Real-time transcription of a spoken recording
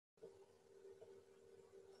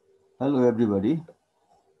Hello everybody,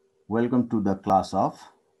 welcome to the class of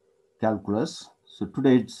calculus. So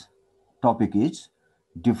today's topic is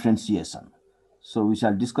differentiation. So we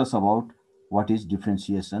shall discuss about what is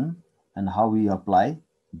differentiation and how we apply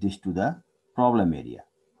this to the problem area.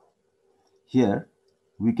 Here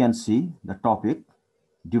we can see the topic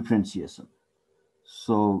differentiation.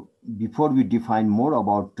 So before we define more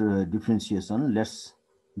about differentiation, let's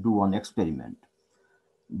do one experiment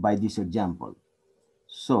by this example.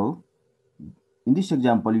 So in this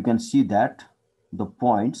example, you can see that the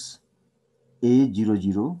points A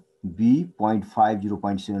 00, B 0.5,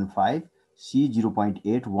 0.75, C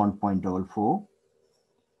 0.8, 1.44,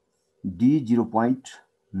 D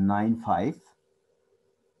 0.95,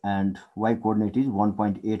 and Y coordinate is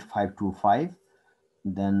 1.8525.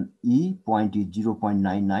 Then E point is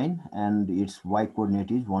 0.99 and its Y coordinate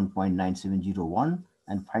is 1.9701.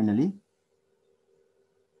 And finally,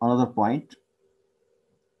 another point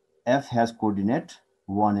F has coordinate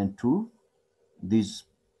 1 and 2. These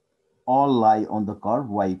all lie on the curve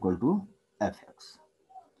y equal to fx.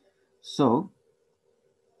 So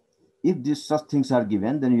if these such things are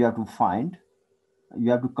given, then you have to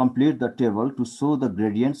complete the table to show the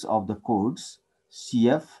gradients of the codes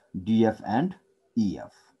CF, DF, and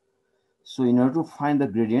EF. So in order to find the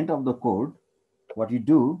gradient of the code, what you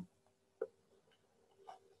do,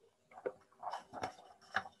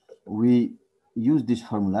 we use this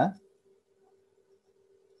formula.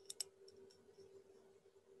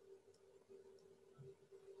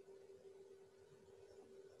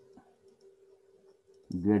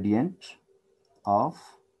 Gradient of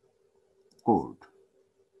code,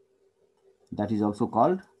 that is also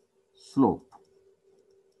called slope.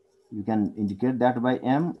 You can indicate that by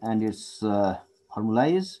m, and its formula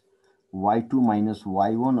is y2 minus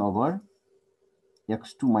y1 over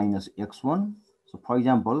x2 minus x1. So for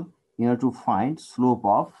example, in order to find slope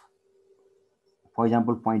of, for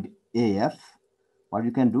example, point AF, what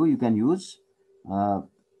you can do, you can use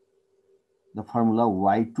the formula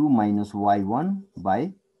y2 minus y1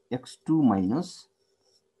 by x2 minus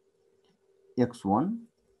x1.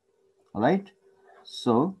 All right.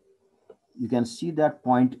 So you can see that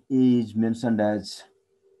point A is mentioned as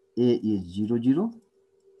A is 0, 0.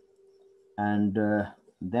 And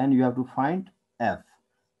then you have to find F.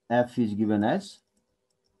 F is given as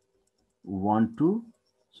 1, 2.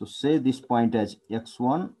 So say this point as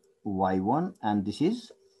x1, y1, and this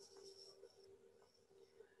is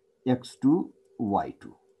x2,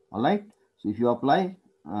 y2. All right. So if you apply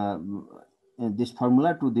this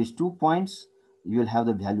formula to these 2 points, you will have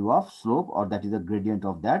the value of slope, or that is the gradient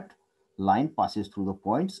of that line passes through the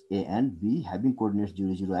points A and B having coordinates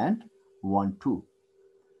 0, 0 and 1, 2.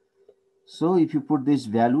 So if you put these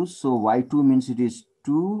values, so y2 means it is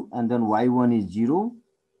 2, and then y1 is 0,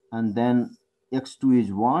 and then x2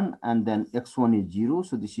 is 1, and then x1 is 0.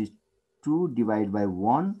 So this is 2 divided by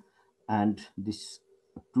 1, and this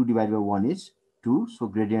 2 divided by 1 is 2. So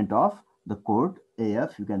gradient of the chord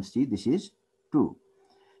AF, you can see this is 2.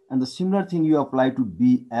 And the similar thing you apply to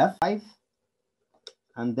BF, 5,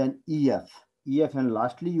 and then EF. EF, and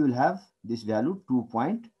lastly you will have this value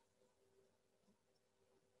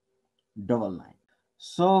 2.99.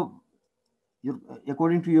 So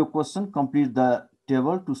according to your question, complete the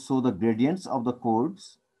table to show the gradients of the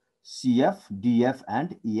codes CF, DF,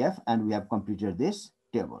 and EF, and we have completed this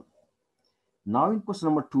table. Now in question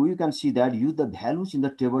number 2, you can see that use the values in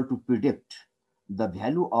the table to predict the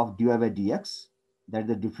value of dy by dx, that is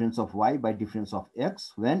the difference of y by difference of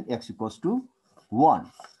x when x equals to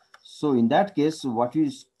 1. So in that case, what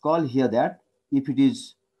is called here that if it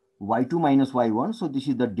is y2 minus y1, so this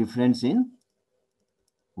is the difference in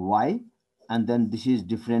y, and then this is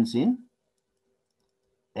difference in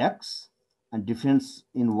x, and difference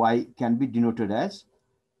in y can be denoted as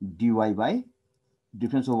dy by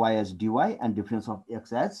difference of y as dy and difference of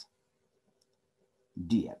x as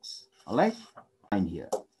dx. All right, fine here.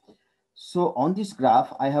 So on this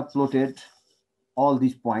graph, I have plotted all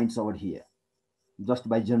these points over here just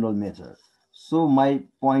by general method. So my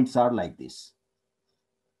points are like this.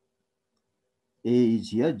 A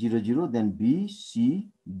is here 0, 0, then B, C,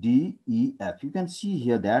 D, E, F. You can see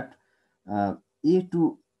here that A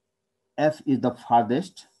to F is the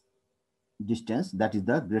farthest distance, that is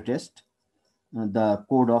the greatest, the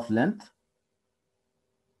chord of length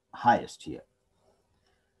highest here.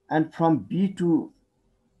 And from B to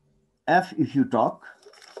F, if you talk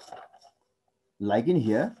like in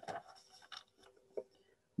here,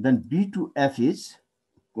 then B to F is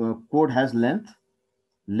chord has length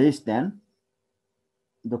less than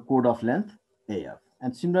the chord of length AF.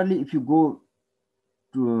 And similarly, if you go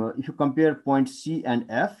to if you compare point C and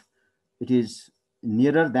F, it is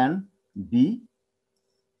nearer than B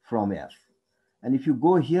from F. And if you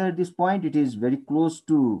go here at this point, it is very close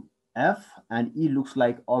to F, and E looks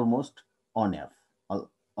like almost on F.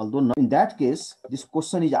 Although not in that case, this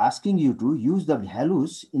question is asking you to use the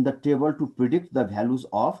values in the table to predict the values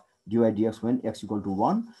of dy dx when x equal to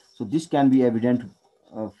 1. So this can be evident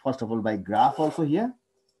first of all by graph also here.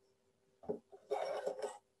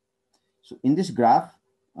 So in this graph,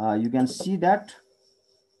 you can see that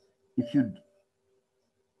if you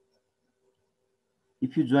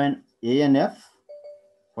join A and F,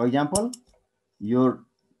 for example, your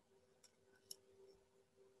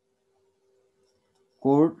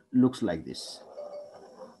code looks like this.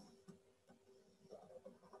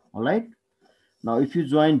 All right. Now, if you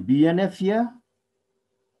join B and F here,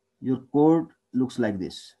 your code looks like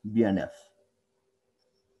this, B and F.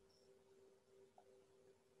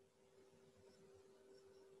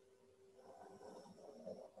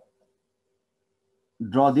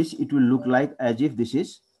 Draw this, it will look like as if this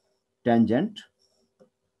is tangent,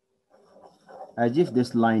 as if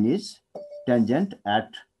this line is tangent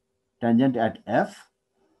at F.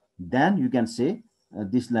 Then you can say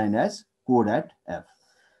this line as code at F.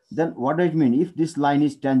 Then what does it mean? If this line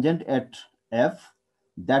is tangent at F,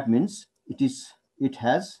 that means you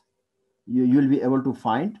will be able to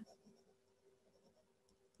find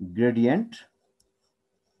gradient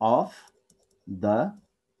of the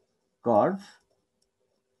curve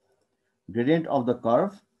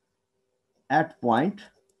at point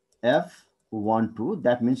F12.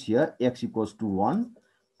 That means here x equals to 1,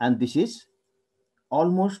 and this is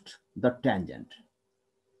almost the tangent.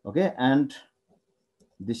 Okay, and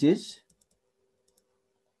this is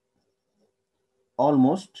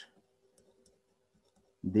almost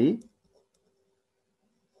the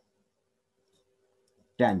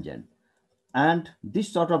tangent. And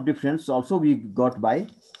this sort of difference also we got by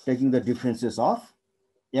taking the differences of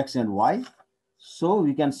x and y. So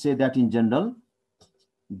we can say that in general,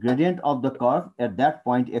 gradient of the curve at that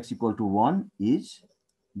point x equal to 1 is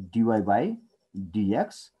dy by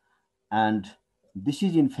dx, and this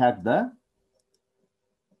is in fact the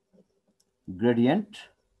gradient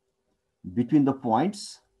between the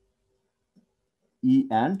points E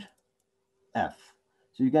and F.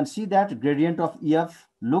 So you can see that gradient of EF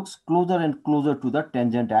looks closer and closer to the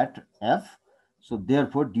tangent at F. So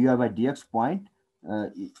therefore dy by dx point,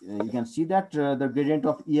 you can see that the gradient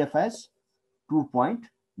of EF has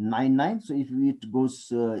 2.99. So if it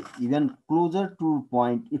goes even closer to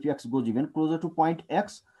point, if x goes even closer to point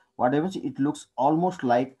x, whatever, it looks almost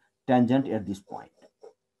like tangent at this point.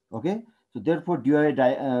 Okay, so therefore dy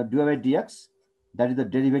by dx, that is the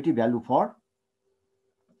derivative value for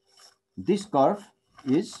this curve,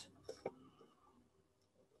 is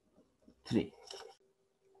 3.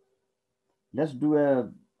 Let's do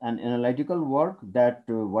an analytical work that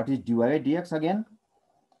what is dy by dx again.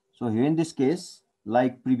 So here in this case,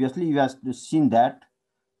 like previously, you have seen that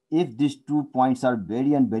if these 2 points are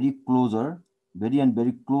very close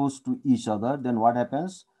to each other, then what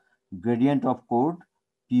happens? Gradient of chord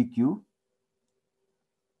PQ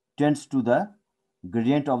tends to the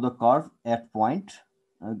gradient of the curve at point,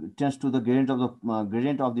 tends to the gradient of the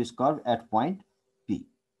gradient of this curve at point P.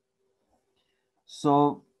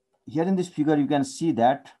 So here in this figure, you can see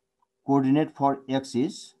that coordinate for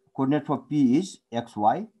P is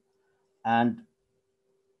xy, and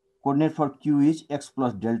coordinate for Q is x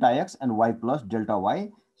plus delta x and y plus delta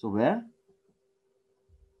y. So where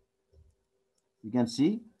you can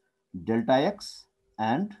see delta x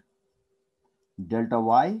and delta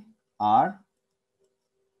y are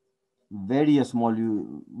very small,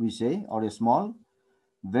 we say, or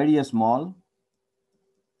very small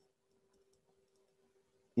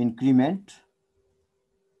increments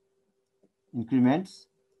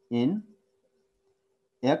in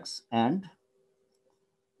x and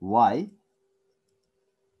y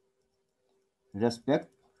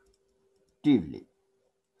respectively.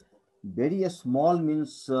 Very small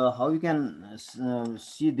means how you can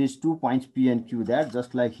see these 2 points P and Q there,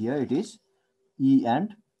 just like here it is E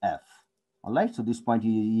and F. All right, so this point is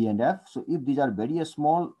E and F. So if these are very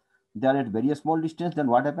small, they are at very small distance, then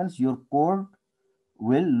what happens? Your chord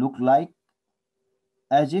will look like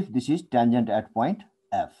as if this is tangent at point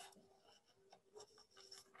F.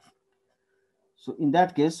 So in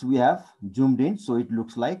that case, we have zoomed in, so it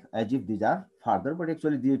looks like as if these are farther, but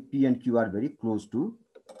actually the P and Q are very close to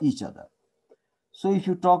each other. So if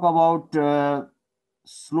you talk about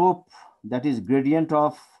slope, that is gradient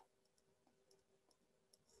of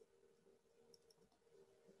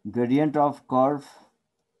curve,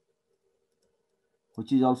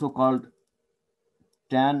 which is also called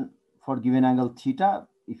tan for given angle theta,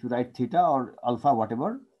 if you write theta or alpha,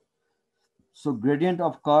 whatever. So gradient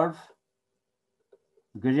of curve,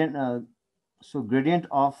 gradient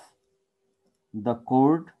of the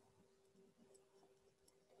chord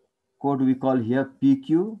we call here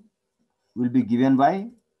PQ will be given by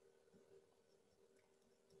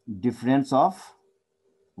difference of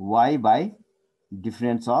y by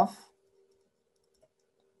difference of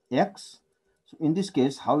x. So in this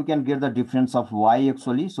case, how we can get the difference of y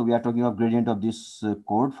actually? So we are talking of gradient of this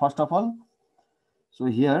chord first of all. So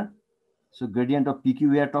here, so gradient of PQ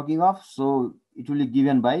we are talking of. So it will be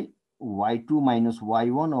given by y2 minus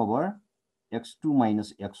y1 over x2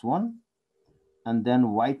 minus x1, and then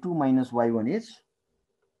y2 minus y1 is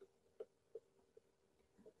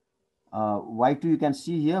y2, you can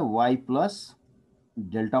see here y plus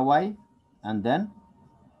delta y, and then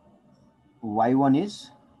y1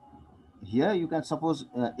 is here, you can suppose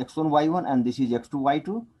x1 y1, and this is x2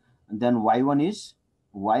 y2, and then y1 is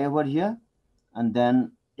y over here, and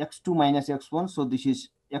then x2 minus x1, so this is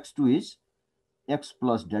x2 is x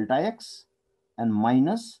plus delta x, and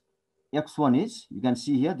minus x1 is, you can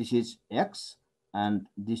see here, this is x, and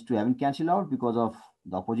these two haven't cancelled out because of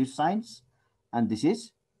the opposite signs, and this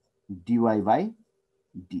is dy by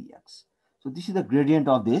dx. So this is the gradient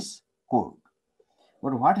of this chord.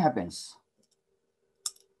 But what happens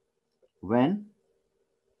when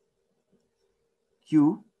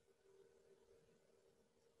Q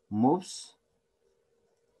moves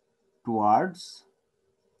towards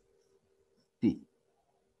P?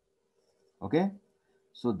 Okay,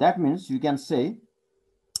 so that means you can say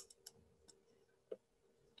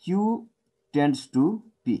Q tends to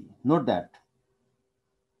P. Note that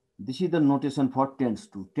this is the notation for tends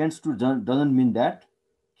to. Tends to doesn't mean that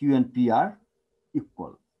Q and P are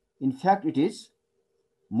equal. In fact, it is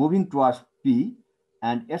moving towards P,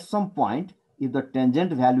 and at some point, if the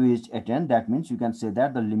tangent value is attained, that means you can say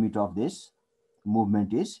that the limit of this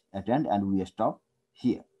movement is attained and we stop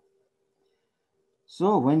here.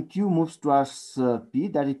 So when Q moves towards P,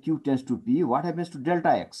 that is Q tends to P, what happens to delta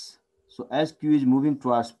x? So as Q is moving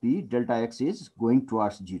towards P, delta x is going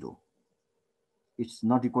towards 0. It's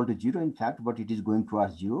not equal to 0 in fact, but it is going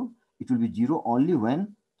towards 0. It will be 0 only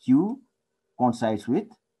when Q coincides with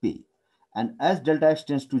P. And as delta x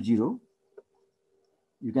tends to 0,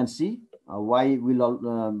 you can see y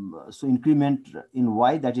will, so increment in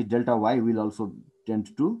y, that is delta y, will also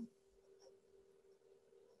tend to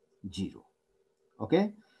 0.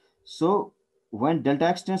 Okay, so when delta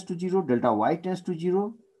x tends to 0, delta y tends to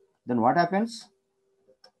 0, then what happens?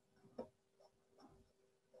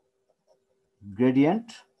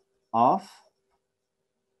 Gradient of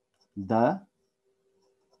the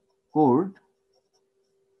chord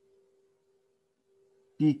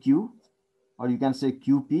PQ, or you can say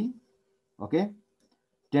QP, okay,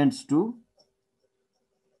 tends to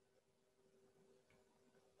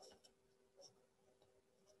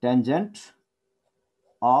tangent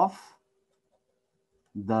of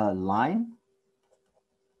the line,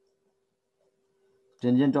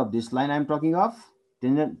 tangent of this line I am talking of,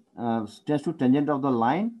 tangent tends to tangent of the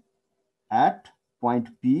line at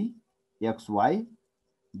point P xy.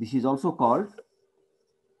 This is also called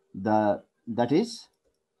that is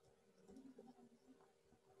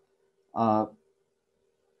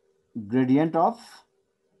gradient of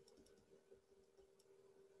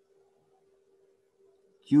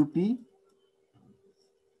QP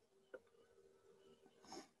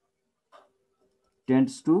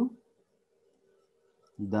tends to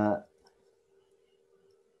the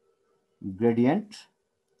gradient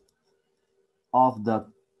of the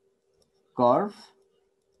curve.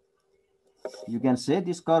 You can say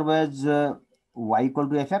this curve as y equal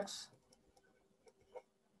to fx.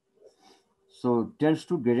 So tends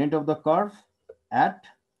to gradient of the curve at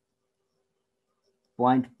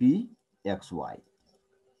point P xy.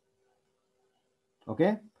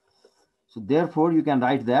 Okay, so therefore you can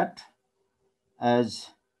write that as,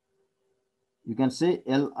 you can say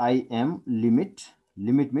LIM limit.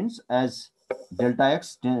 Limit means as delta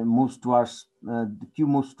x moves towards Q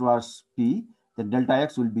moves towards P, then delta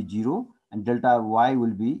x will be 0 and delta y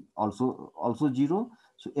will be also 0.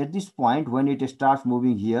 So at this point when it starts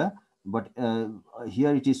moving here, but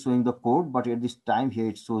here it is showing the chord, but at this time here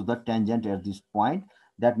it shows the tangent at this point.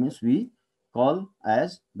 That means we call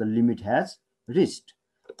as the limit has reached,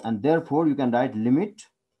 and therefore you can write limit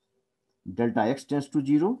delta x tends to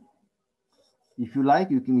 0. If you like,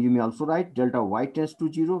 you may also write delta y tends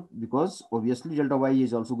to 0, because obviously delta y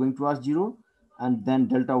is also going towards 0, and then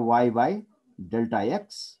delta y by delta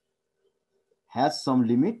x has some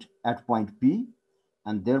limit at point P,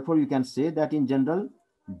 and therefore you can say that in general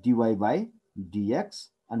dy by dx,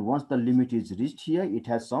 and once the limit is reached here, it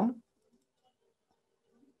has some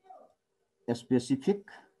a specific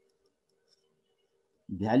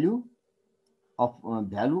value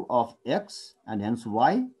of x and hence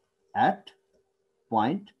y at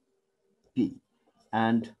point P.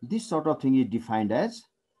 And this sort of thing is defined as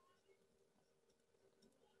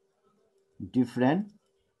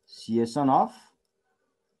differentiation of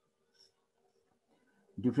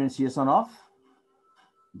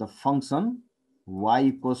the function y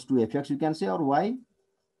equals to fx, you can say, or y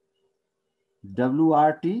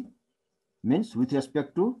wrt means with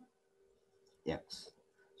respect to x.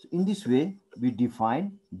 So in this way we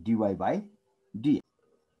define dy by dx.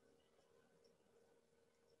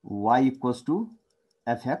 Y equals to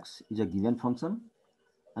fx is a given function,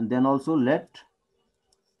 and then also let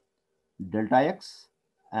delta x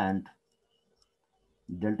and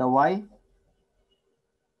delta y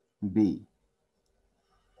be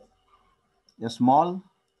a small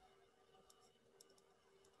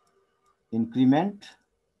increment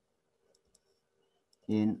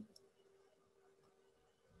in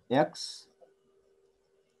x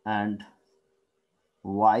and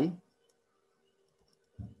y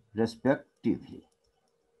respectively.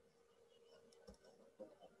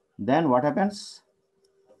 Then what happens?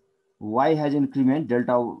 Y has increment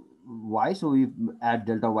delta y, so we add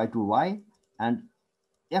delta y to y, and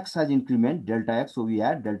x has increment delta x, so we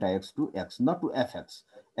add delta x to x, not to fx.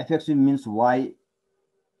 Fx means y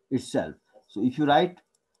itself. So if you write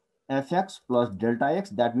fx plus delta x,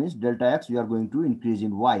 that means delta x we are going to increase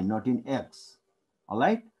in y, not in x. All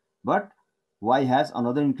right, but y has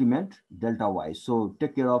another increment delta y, so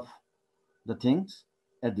take care of the things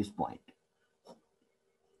at this point.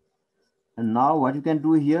 And now what you can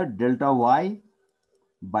do here, delta y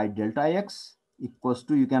by delta x equals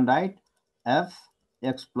to, you can write f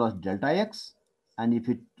x plus delta x, and if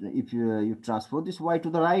you transfer this y to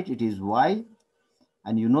the right, it is y,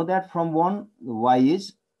 and you know that from 1 y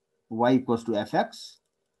equals to fx,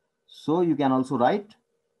 so you can also write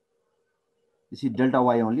this is delta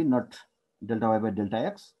y only, not delta y by delta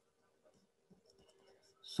x.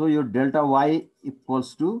 So your delta y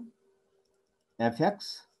equals to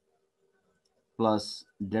fx plus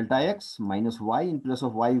delta x minus y. In place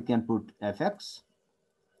of y you can put fx,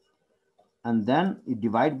 and then you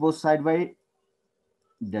divide both sides by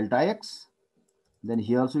delta x. Then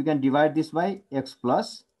here also you can divide this by x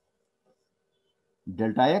plus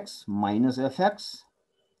delta x minus fx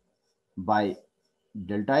by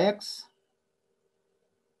delta x.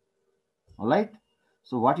 All right,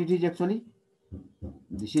 so what it is actually,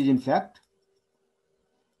 this is in fact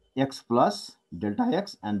x plus delta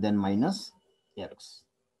x and then minus x.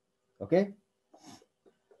 Okay,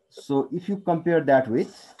 so if you compare that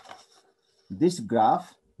with this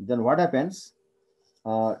graph, then what happens?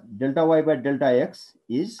 Delta y by delta x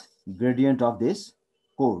is gradient of this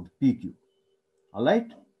chord PQ. All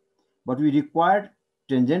right, but we required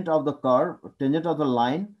tangent of the curve, tangent of the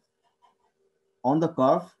line on the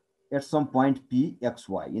curve at some point P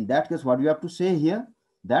xy. In that case, what we have to say here,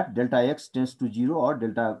 that delta x tends to 0 or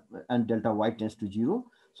delta y tends to 0.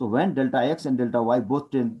 So when delta x and delta y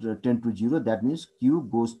both tend to 0, that means Q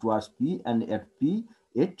goes towards P, and at P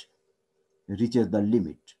it reaches the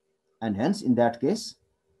limit, and hence in that case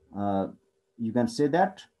you can say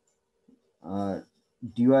that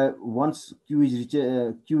dy, once q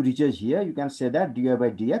reaches here, you can say that dy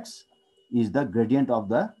by dx is the gradient of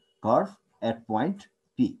the curve at point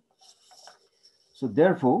P. So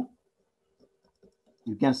therefore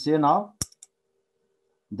you can say now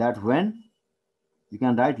that when you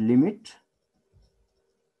can write limit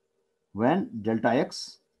when delta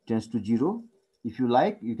x tends to 0, if you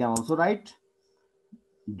like you can also write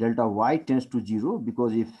delta y tends to 0,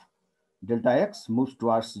 because if delta x moves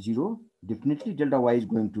towards 0, definitely delta y is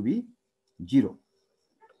going to be 0.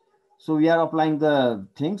 So we are applying the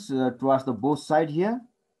things towards the both side here.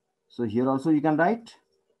 So here also you can write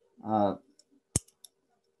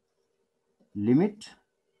limit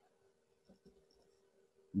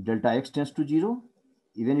delta x tends to 0.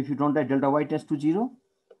 Even if you don't write delta y tends to 0,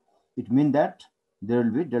 it means that there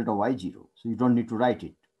will be delta y 0. So you don't need to write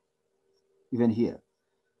it even here.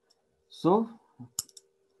 So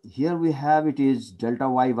here we have, it is delta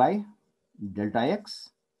y by delta x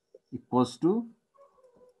equals to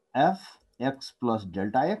fx plus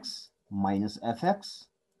delta x minus fx,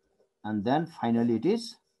 and then finally it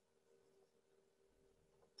is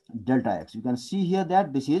delta x. You can see here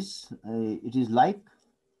that this is it is like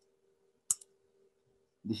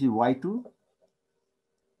this is y2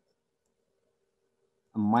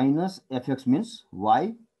 minus fx means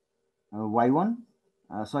y y1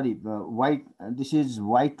 y, this is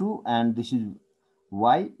y2 and this is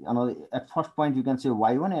y. Another, at first point you can say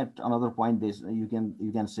y1, at another point this you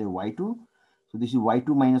can say y2. So this is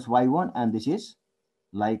y2 minus y1, and this is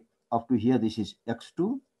like up to here, this is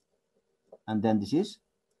x2, and then this is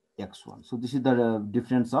x1. So this is the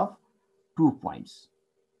difference of 2 points.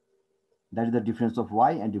 That is the difference of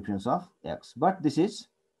y and difference of x. But this is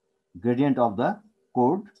gradient of the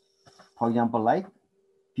chord, for example, like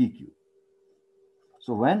PQ.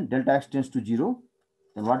 So when delta x tends to 0,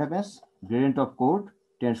 then what happens? Gradient of chord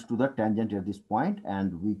tends to the tangent at this point,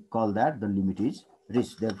 and we call that the limit is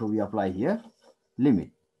reached. Therefore, we apply here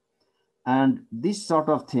limit. And this sort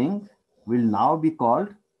of thing will now be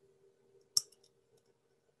called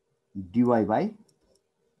dy by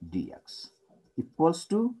dx equals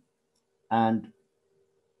to, and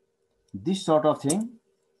this sort of thing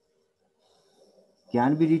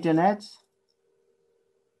can be written as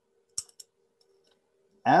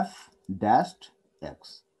f dashed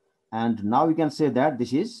x. And now we can say that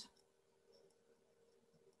this is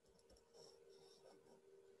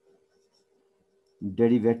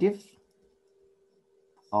derivative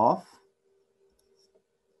of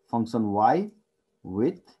function y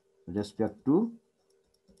with respect to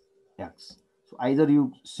x. So either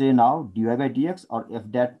you say now dy by dx or f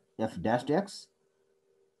dashed x,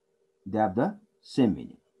 they have the same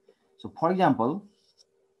meaning. So for example,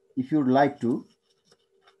 if you would like to,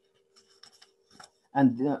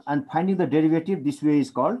 and finding the derivative this way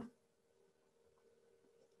is called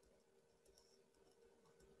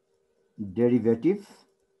derivative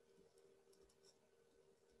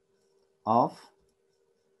of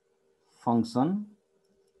function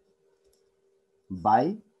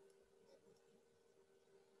by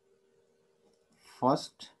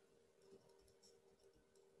first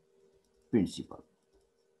principle,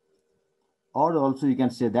 or also you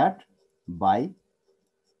can say that by.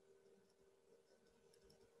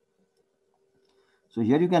 So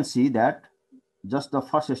here you can see that just the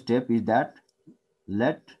first step is that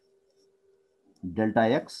let delta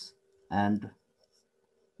x and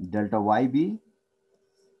delta y be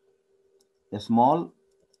a small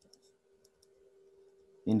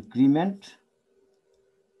increment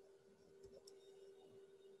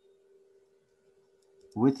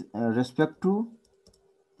with respect to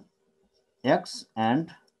x and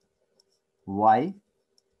y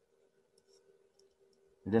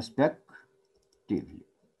respectively.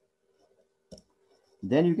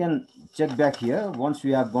 Then you can check back here. Once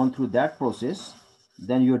we have gone through that process,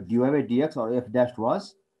 then your dy by dx or f dash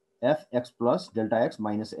was fx plus delta x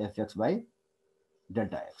minus fx by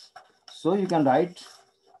delta x. So you can write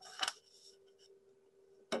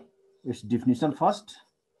its definition first,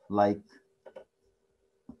 like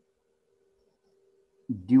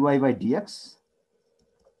dy by dx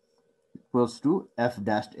equals to f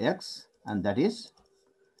dashed x, and that is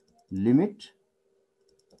limit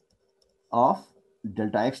of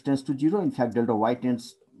delta x tends to 0. In fact, delta y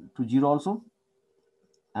tends to 0 also.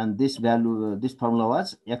 And this value, this formula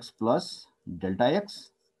was x plus delta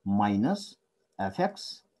x minus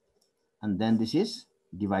fx, and then this is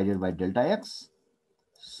divided by delta x.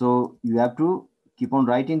 So you have to keep on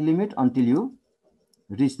writing limit until you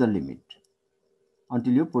reach the limit,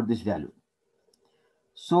 until you put this value.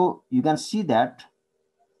 So you can see that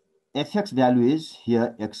fx value is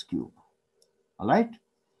here x cube. All right.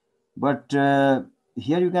 But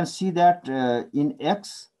here you can see that in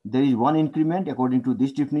x, there is one increment according to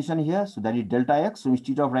this definition here. So that is delta x. So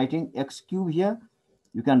instead of writing x cube here,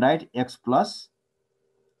 you can write x plus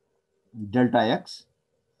delta x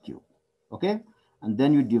cube. Okay. And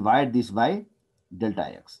then you divide this by delta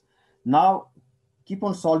x. Now keep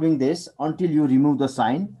on solving this until you remove the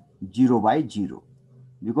sign 0 by 0,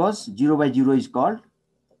 because 0 by 0 is called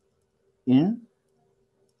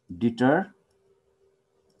indeterminate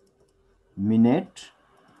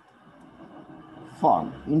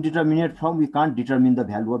form. Indeterminate form, we can't determine the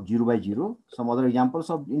value of 0 by 0. Some other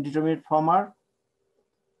examples of indeterminate form are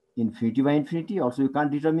infinity by infinity. Also, you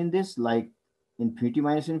can't determine this, like infinity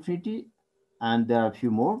minus infinity, and there are a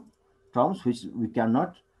few more terms which we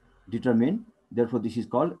cannot determine. Therefore, this is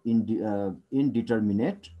called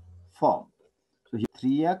indeterminate form. So here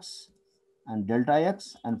 3x and delta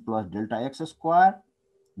x and plus delta x square.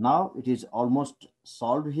 Now it is almost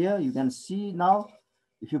solved here. You can see now,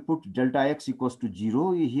 if you put delta x equals to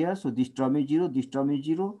 0 here, so this term is 0, this term is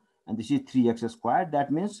 0, and this is 3x squared.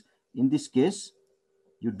 That means in this case,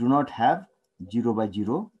 you do not have 0 by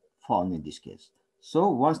 0 form in this case. So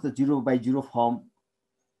once the 0 by 0 form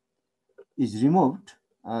is removed,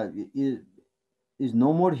 is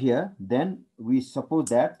no more here, then we suppose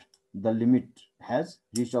that the limit has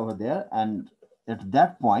reached over there, and at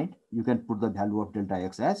that point, you can put the value of delta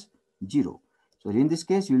x as 0. So in this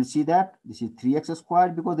case, you will see that this is 3x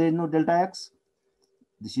squared because there is no delta x.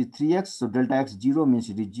 this is 3x, so delta x 0 means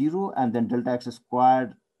it is 0, and then delta x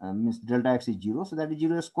squared means delta x is 0, so that is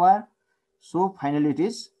 0 square. So finally it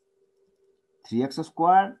is 3x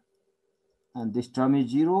squared, and this term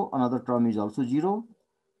is 0, another term is also 0,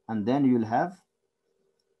 and then you will have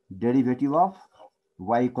derivative of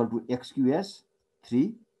y equal to x cube as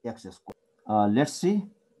 3x squared. Let's see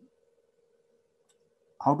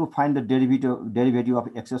how to find the derivative of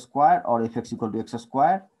x squared or fx equal to x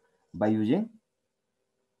squared by using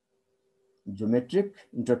geometric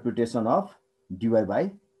interpretation of dy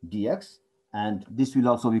by dx, and this will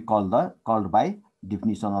also be called by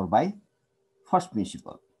definition or by first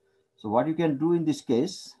principle. So what you can do in this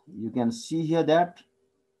case, you can see here that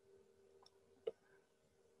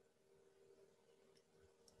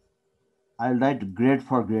I'll write grade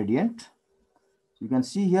for gradient. You can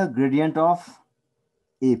see here gradient of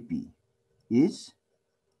AP is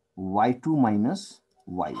y2 minus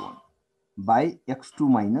y1 by x2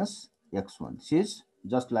 minus x1.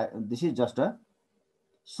 This is just a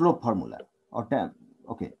slope formula or term.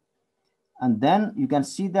 Okay, and then you can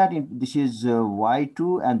see that this is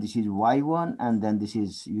y2 and this is y1, and then this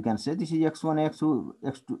is, you can say this is x1 x2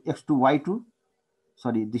 x2 y2.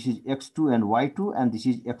 Sorry, this is x2 and y2, and this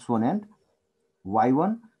is x1 and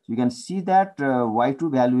y1. So you can see that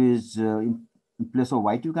y2 value is in place of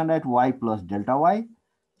y2 you can write y plus delta y,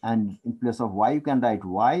 and in place of y you can write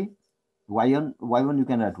y1 you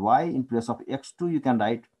can write y. In place of x2 you can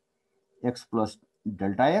write x plus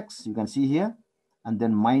delta x, you can see here, and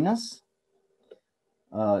then minus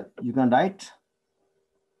you can write,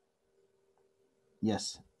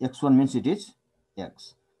 yes, x1 means it is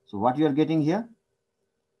x. So what you are getting here,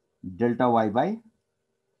 delta y by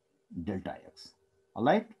delta x. All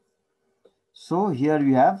right, so here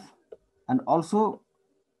you have, and also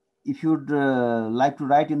if you'd like to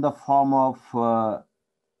write in the form of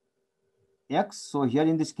x, so here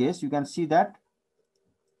in this case you can see that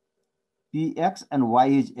px and y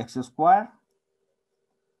is x square,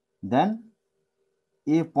 then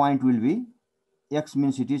a point will be x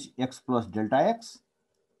means it is x plus delta x,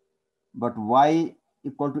 but y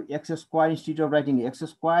equal to x square, instead of writing x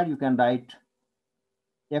square you can write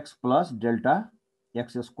x plus delta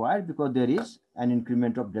x square, because there is an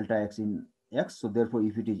increment of delta x in x. So therefore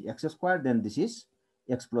if it is x square, then this is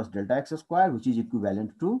x plus delta x square, which is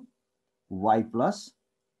equivalent to y plus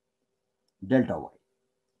delta y.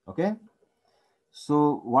 Okay,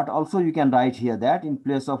 so what also you can write here, that in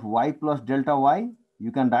place of y plus delta y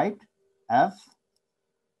you can write f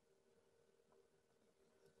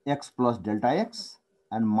x plus delta x,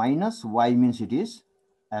 and minus y means it is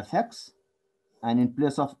fx, and in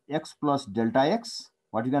place of x plus delta x,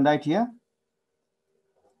 what you can write here,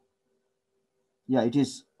 yeah, it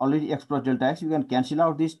is already x plus delta x, you can cancel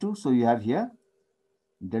out these two, so you have here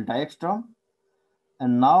delta x term.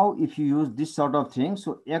 And now if you use this sort of thing,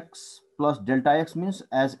 so x plus delta x means,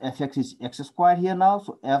 as fx is x square here now,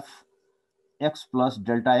 so f x plus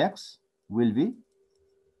delta x will be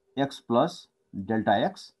x plus delta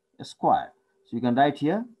x square. So you can write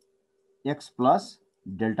here x plus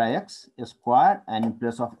delta x square, and in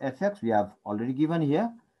place of fx we have already given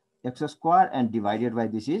here x square, and divided by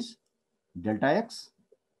this is delta x.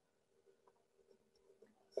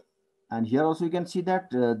 And here also you can see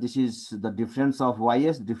that this is the difference of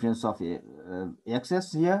ys, difference of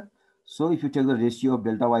xs here. So if you take the ratio of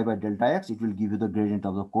delta y by delta x, it will give you the gradient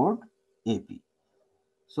of the chord AP.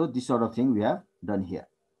 So this sort of thing we have done here.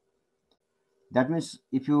 That means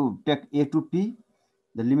if you take a to p,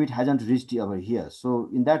 the limit hasn't reached over here. So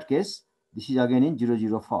in that case, this is again in 0,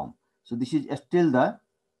 0 form. So this is still the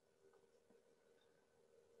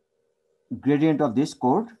gradient of this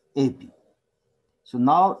chord AP. So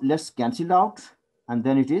now let's cancel out, and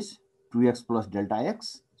then it is 2x plus delta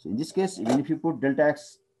x. So in this case, even if you put delta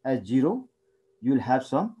x as 0, you will have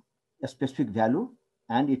some specific value,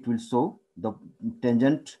 and it will show the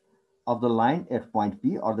tangent of the line at point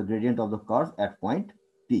P, or the gradient of the curve at point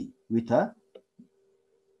P, with a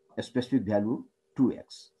specific value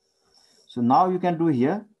 2x. So now you can do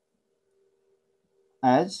here,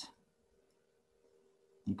 as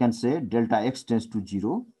you can say delta x tends to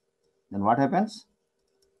 0, then what happens?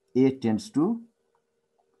 A tends to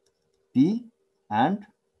P, and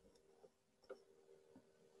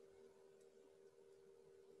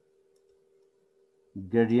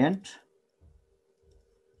gradient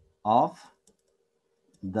of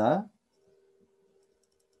the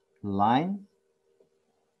line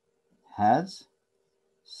has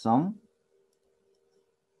some,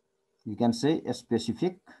 you can say, a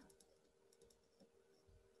specific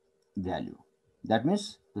value. That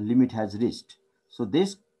means the limit has reached. So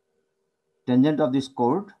this tangent of this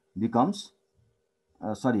chord becomes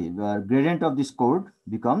gradient of this chord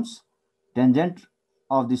becomes tangent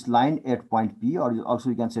of this line at point P, or also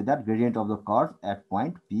you can say that gradient of the curve at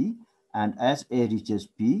point P, and as A reaches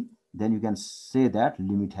P, then you can say that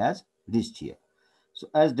limit has reached here. So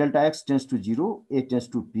as delta x tends to 0, A tends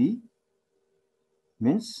to P,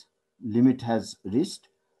 means limit has reached,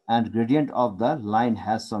 and gradient of the line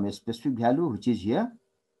has some specific value, which is here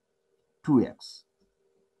 2x.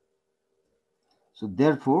 So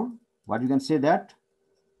therefore, what you can say that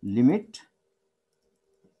limit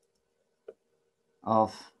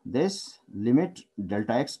of this limit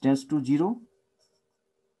delta x tends to 0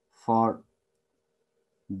 for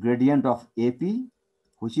gradient of AP,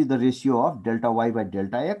 which is the ratio of delta y by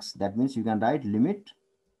delta x. That means you can write limit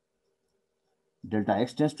delta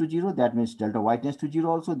x tends to 0. That means delta y tends to 0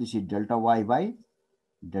 also. This is delta y by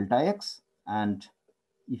delta x. And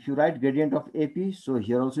if you write gradient of AP, so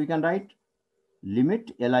here also you can write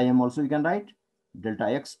limit LIM also you can write delta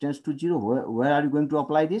x tends to 0. Where are you going to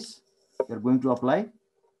apply this? You are going to apply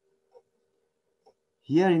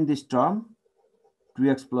here in this term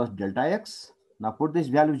 2x plus delta x. Now put this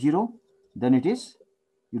value 0, then it is,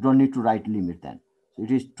 you don't need to write limit then. So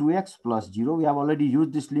it is 2x plus 0. We have already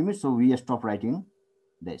used this limit, so we stop writing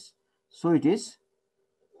this. So it is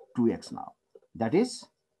 2x now. That is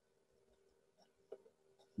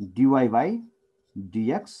dy by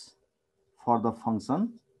dx for the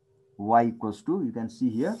function y equals to, you can see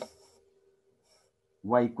here,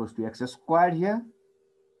 y equals to x squared here.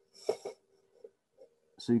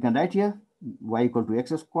 So you can write here y equal to x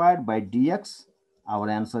squared by dx. Our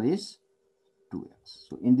answer is 2x.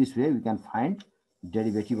 So in this way, we can find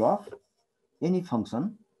derivative of any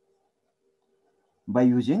function by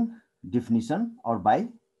using definition or by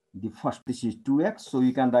the first. This is 2x. So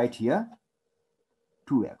you can write here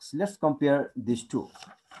 2x. Let's compare these two.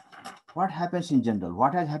 What happens in general?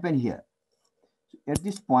 What has happened here? So at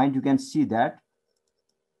this point, you can see that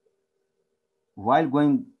while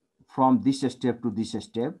going from this step to this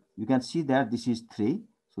step, you can see that this is 3.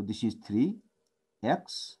 So this is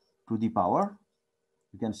 3x to the power.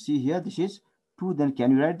 You can see here this is 2. Then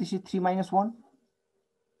can you write this is 3 minus 1?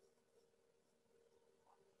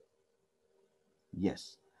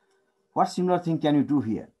 Yes. What similar thing can you do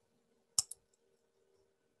here?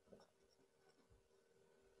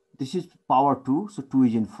 This is power 2, so 2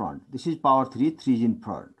 is in front. This is power 3, 3 is in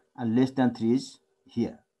front, and less than 3 is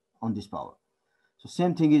here on this power. So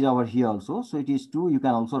same thing is over here also. So it is 2. You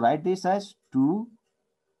can also write this as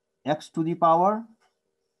 2x to the power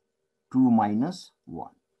 2 minus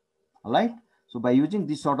 1. All right. So by using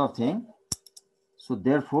this sort of thing, so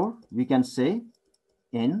therefore we can say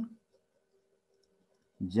in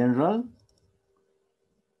general,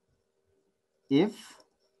 if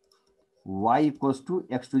y equals to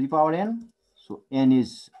x to the power n, so n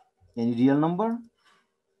is any real number,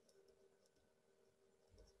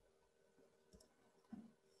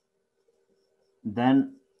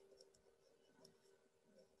 then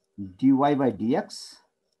dy by dx,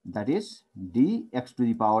 that is dx to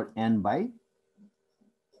the power n by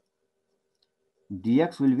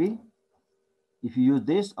dx will be, if you use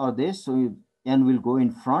this or this, so n will go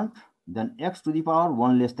in front, then x to the power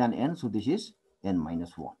 1 less than n, so this is n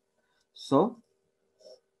minus 1. So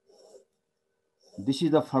this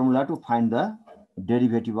is the formula to find the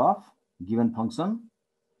derivative of given function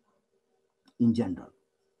in general.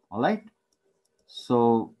 All right.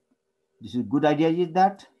 So this is good idea is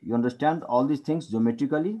that you understand all these things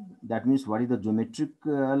geometrically. That means what is the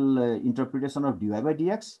geometrical interpretation of dy by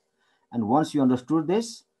dx. And once you understood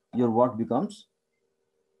this, your work becomes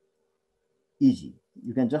easy.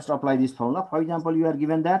 You can just apply this formula. For example, you are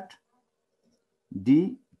given that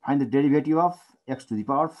find the derivative of x to the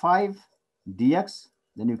power 5 dx.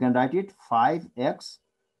 Then you can write it 5x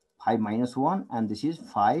 5 minus 1, and this is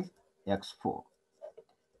 5x4.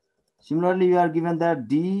 Similarly, you are given that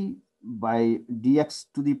d by dx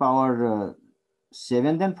to the power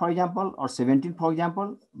 7 then, for example, or 17, for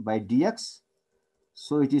example, by dx.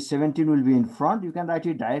 So it is 17 will be in front. You can write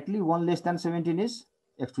it directly. 1 less than 17 is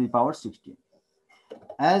x to the power 16.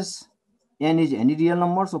 As n is any real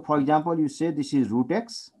number, so for example, you say this is root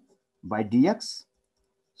x by dx.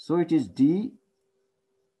 So it is d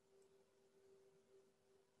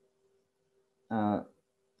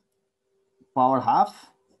power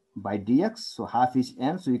half by dx. So half is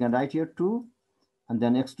n. So you can write here 2. And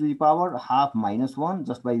then x to the power half minus 1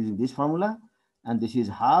 just by using this formula. And this is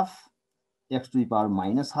half x to the power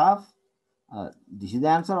minus half. This is the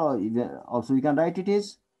answer. Or also you can write it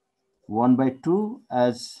is 1 by 2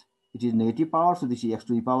 as it is negative power. So this is x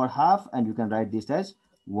to the power half. And you can write this as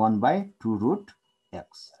 1 by 2 root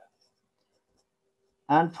x.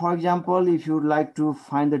 And for example, if you would like to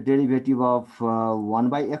find the derivative of 1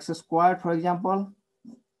 by x squared, for example,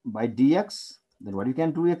 by dx, then what you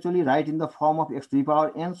can do actually, write in the form of x to the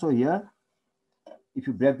power n. So here, if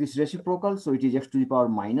you break this reciprocal, so it is x to the power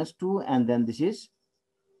minus 2, and then this is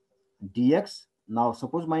dx. Now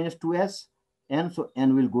suppose minus 2s n, so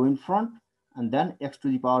n will go in front, and then x to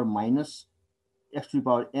the power minus x to the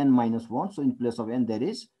power n minus 1. So in place of n there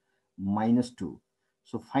is minus 2.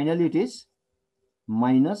 So finally it is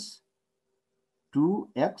minus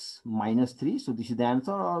 2x minus 3. So this is the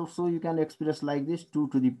answer. Also you can express like this, 2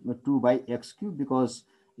 to the 2 by x cube, because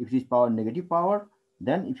if it is power negative power,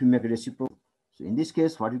 then if you make a reciprocal. So in this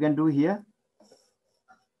case, what you can do here,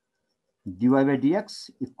 dy by dx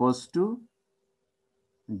equals to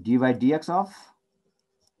dy dx of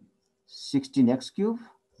 16x cube.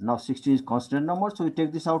 Now 16 is constant number, so we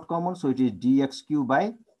take this out common, so it is dx cube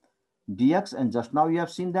by dx, and just now you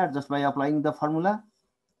have seen that just by applying the formula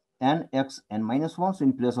n x n minus 1. So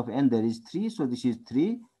in place of n there is 3, so this is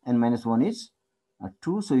 3, n minus 1 is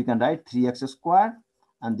 2, so you can write 3x squared,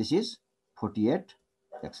 and this is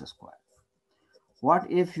 48x squared.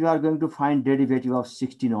 What if you are going to find derivative of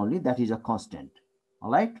 16 only? That is a constant.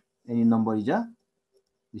 All right, any number is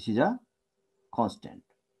this is a constant.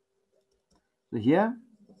 So here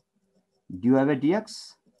dy by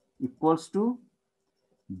dx equals to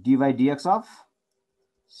dy dx of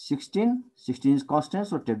 16. 16 is constant,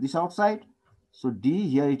 so take this outside. So d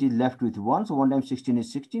here it is left with 1, so 1 times 16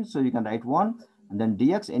 is 16, so you can write 1, and then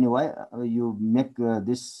dx. Anyway, you make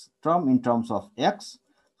this term in terms of x.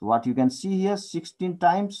 So what you can see here, 16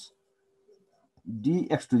 times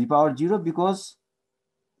dx to the power 0, because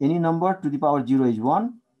any number to the power 0 is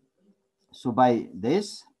 1. So by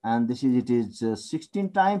this, and this is, it is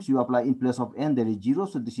 16 times, you apply in place of n there is 0,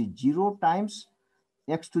 so this is 0 times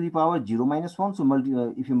x to the power 0 minus 1.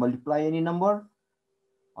 So if you multiply any number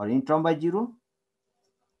or any term by 0,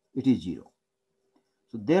 it is 0.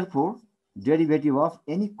 So therefore, derivative of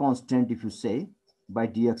any constant, if you say, by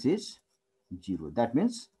dx is 0. That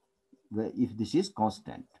means if this is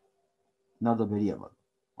constant, not the variable.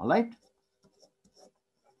 All right.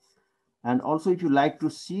 And also, if you like to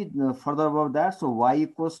see further about that, so y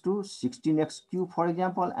equals to 16x cube, for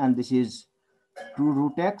example, and this is 2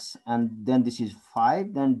 root x, and then this is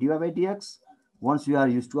 5, then dy by dx. Once you are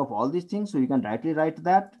used to of all these things, so you can rightly write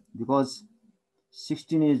that, because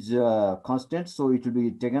 16 is constant, so it will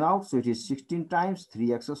be taken out. So it is 16 times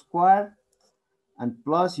 3x squared, and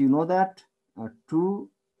plus you know that 2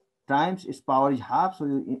 times its power is half, so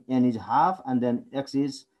n is half, and then x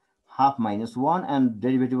is half minus 1, and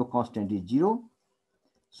derivative of constant is 0.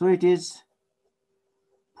 So it is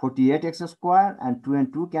 48x squared, and 2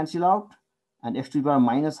 and 2 cancel out, and x to the power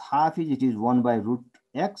minus half is, it is 1 by root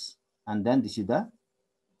x, and then this is the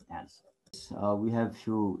answer. We have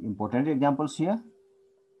few important examples here.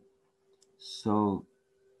 So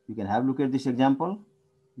you can have a look at this example.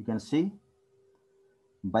 You can see,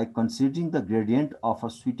 by considering the gradient of a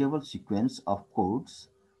suitable sequence of codes,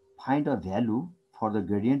 find a value for the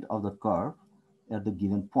gradient of the curve at the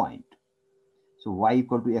given point. So y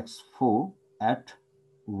equal to x4 at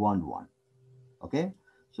 1, 1. Okay.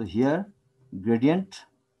 So here gradient,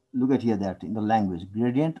 look at here that in the language,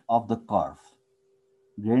 gradient of the curve.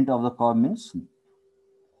 Gradient of the curve means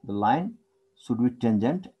the line should be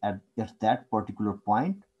tangent at that particular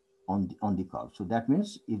point on the curve. So that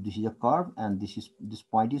means if this is a curve and this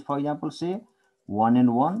point is, for example, say 1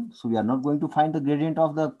 and 1, so we are not going to find the gradient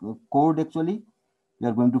of the chord. Actually, we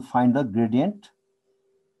are going to find the gradient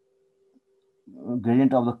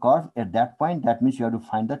of the curve at that point. That means you have to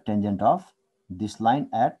find the tangent of this line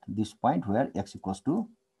at this point where x equals to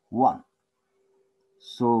 1.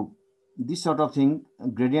 So this sort of thing,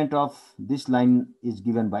 gradient of this line is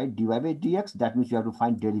given by dy by dx. That means you have to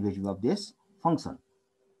find derivative of this function.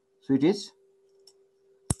 So it is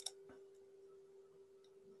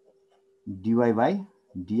dy by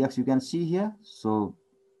dx, you can see here. So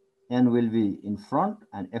n will be in front,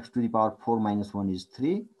 and x to the power 4 minus 1 is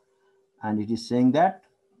 3. And it is saying that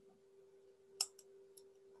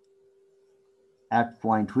at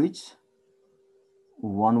point which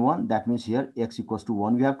 1, 1, that means here x equals to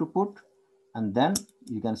 1 we have to put. And then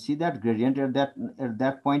you can see that gradient at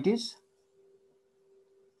that point is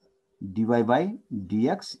dy by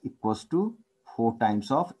dx equals to 4 times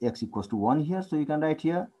of x equals to 1 here. So you can write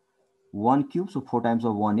here 1 cube. So 4 times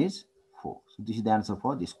of 1 is 4. So this is the answer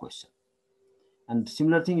for this question. And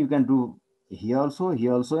similar thing you can do here also,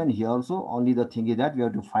 and here also. Only the thing is that we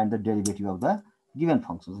have to find the derivative of the given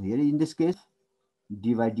function. So here in this case,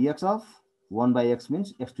 dy by dx of 1 by x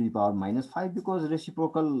means x to the power minus 5, because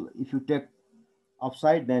reciprocal, if you take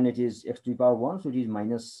upside, then it is x to the power 1, so it is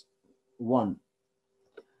minus 1.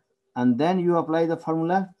 And then you apply the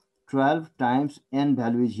formula, 12 times n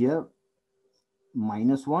value is here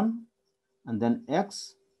minus 1, and then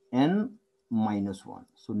x n minus 1,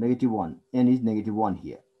 so negative 1, n is negative 1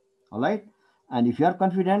 here. All right, and if you are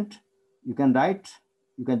confident, you can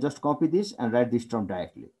just copy this and write this term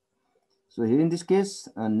directly. So here in this case,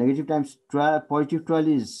 negative times 12, positive 12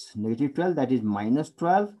 is negative 12, that is minus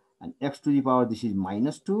 12, and x to the power, this is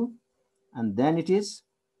minus 2, and then it is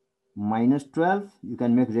minus 12. You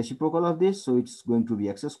can make reciprocal of this, so it's going to be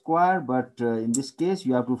x squared, but in this case,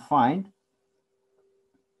 you have to find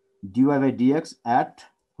dy by dx at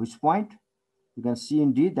which point? You can see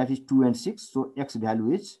indeed that is 2 and 6, so x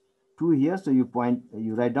value is 2 here, so you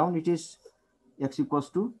write down it is x equals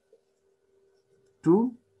to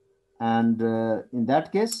 2, and in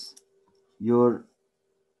that case, your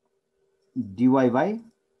dy by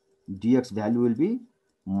dx value will be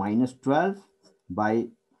minus 12 by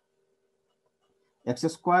x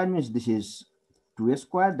squared, means this is 2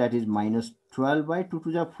 squared, that is minus 12 by 2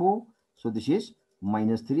 to the 4, so this is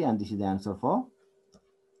minus 3, and this is the answer for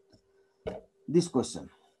this question.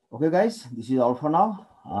 Okay guys, this is all for now.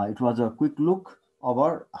 It was a quick look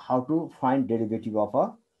over how to find derivative of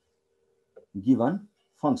a given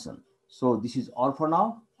function. So this is all for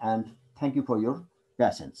now, and thank you for your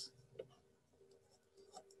patience.